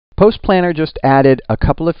PostPlanner just added a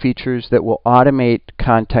couple of features that will automate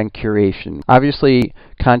content curation. Obviously,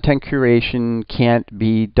 content curation can't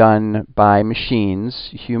be done by machines.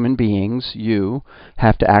 Human beings, you,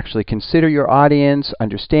 have to actually consider your audience,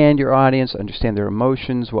 understand their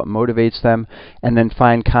emotions, what motivates them, and then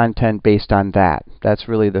find content based on that. That's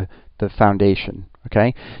really the foundation.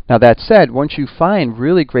 Okay? Now that said, once you find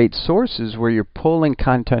really great sources where you're pulling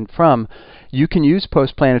content from, you can use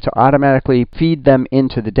PostPlanner to automatically feed them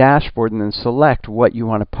into the dashboard and then select what you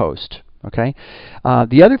want to post. Okay?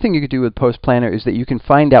 The other thing you could do with PostPlanner is that you can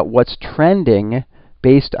find out what's trending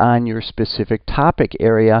based on your specific topic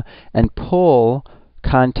area and pull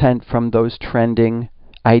content from those trending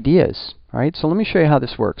ideas. All right, so let me show you how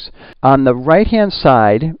this works. On the right-hand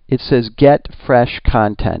side, it says Get Fresh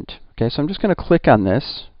Content. Okay, so I'm just going to click on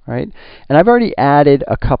this, right? And I've already added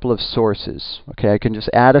a couple of sources. Okay, I can just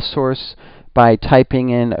add a source by typing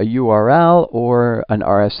in a URL or an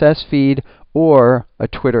RSS feed or a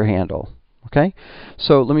Twitter handle. Okay,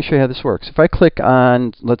 so let me show you how this works. If I click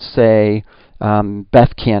on, let's say,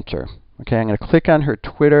 Beth Cantor. Okay, I'm going to click on her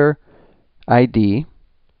Twitter ID.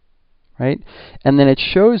 Right? And then it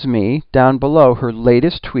shows me down below her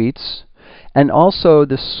latest tweets and also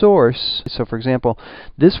the source. So for example,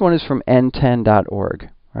 this one is from n10.org.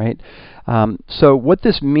 Right? So what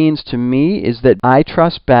this means to me is that I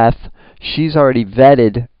trust Beth. She's already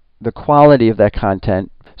vetted the quality of that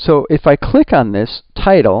content. So if I click on this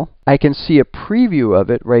title, I can see a preview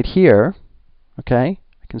of it right here. Okay?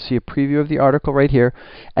 I can see a preview of the article right here.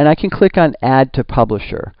 And I can click on Add to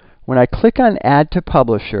Publisher. When I click on Add to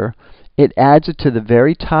Publisher, it adds it to the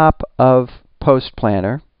very top of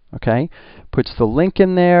PostPlanner, okay? Puts the link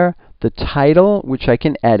in there, the title, which I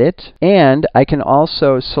can edit, and I can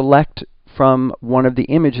also select from one of the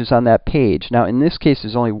images on that page. Now, in this case,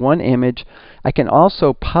 there's only one image. I can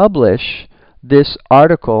also publish this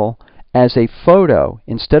article as a photo.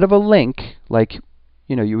 Instead of a link, like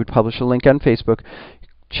you would publish a link on Facebook,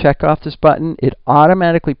 check off this button. It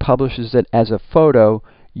automatically publishes it as a photo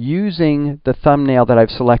using the thumbnail that I've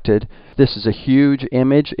selected. This is a huge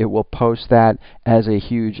image. It will post that as a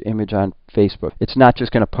huge image on Facebook. It's not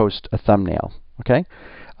just going to post a thumbnail. Okay?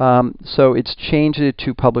 So it's changed it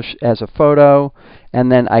to publish as a photo, and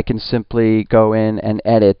then I can simply go in and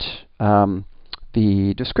edit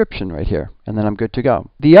the description right here, and then I'm good to go.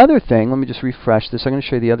 The other thing, let me just refresh this. I'm going to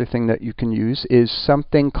show you the other thing that you can use is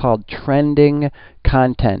something called trending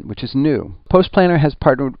content, which is new. PostPlanner has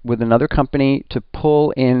partnered with another company to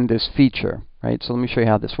pull in this feature. Right? So let me show you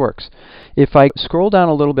how this works. If I scroll down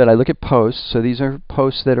a little bit, I look at posts. So these are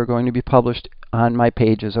posts that are going to be published on my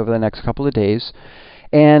pages over the next couple of days.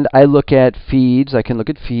 And I look at feeds. I can look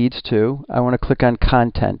at feeds too. I want to click on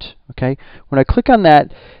content. Okay? When I click on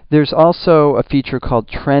that, there's also a feature called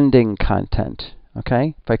trending content.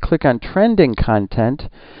 Okay? If I click on trending content,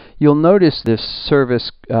 you'll notice this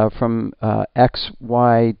service from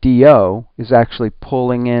XYDO is actually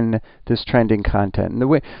pulling in this trending content. And the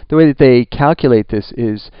way that they calculate this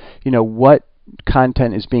is, what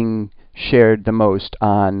content is being shared the most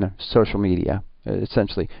on social media.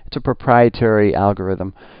 Essentially, it's a proprietary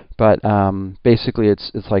algorithm, but basically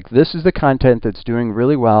it's like this is the content that's doing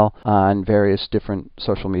really well on various different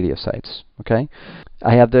social media sites. Okay,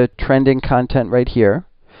 I have the trending content right here,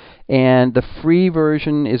 and the free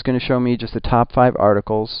version is going to show me just the top 5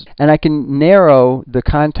 articles, and I can narrow the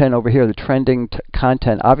content over here, the trending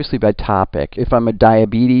content, obviously by topic. If I'm a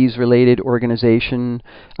diabetes related organization,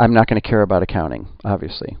 I'm not going to care about accounting,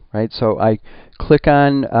 obviously, right? So I click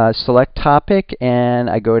on select topic, and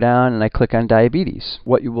I go down and I click on diabetes.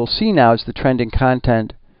 What you will see now is the trending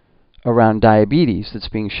content around diabetes that's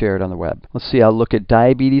being shared on the web. Let's see, I'll look at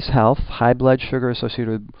diabetes health, high blood sugar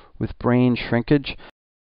associated with brain shrinkage.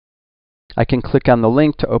 I can click on the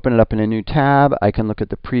link to open it up in a new tab. I can look at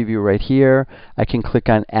the preview right here. I can click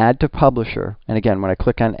on Add to Publisher. And again, when I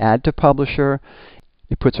click on Add to Publisher,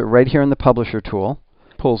 it puts it right here in the Publisher tool.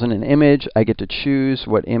 Pulls in an image. I get to choose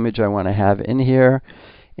what image I want to have in here.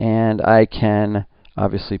 And I can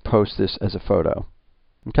obviously post this as a photo.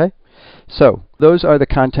 Okay? So those are the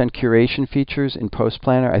content curation features in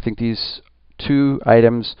PostPlanner. I think these 2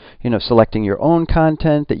 items, selecting your own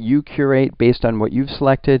content that you curate based on what you've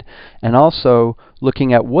selected, and also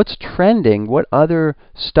looking at what's trending, what other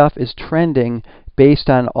stuff is trending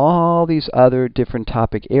based on all these other different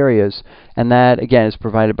topic areas. And that, again, is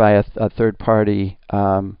provided by a third-party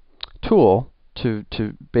tool to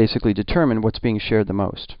basically determine what's being shared the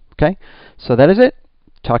most. Okay? So that is it.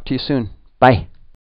 Talk to you soon. Bye.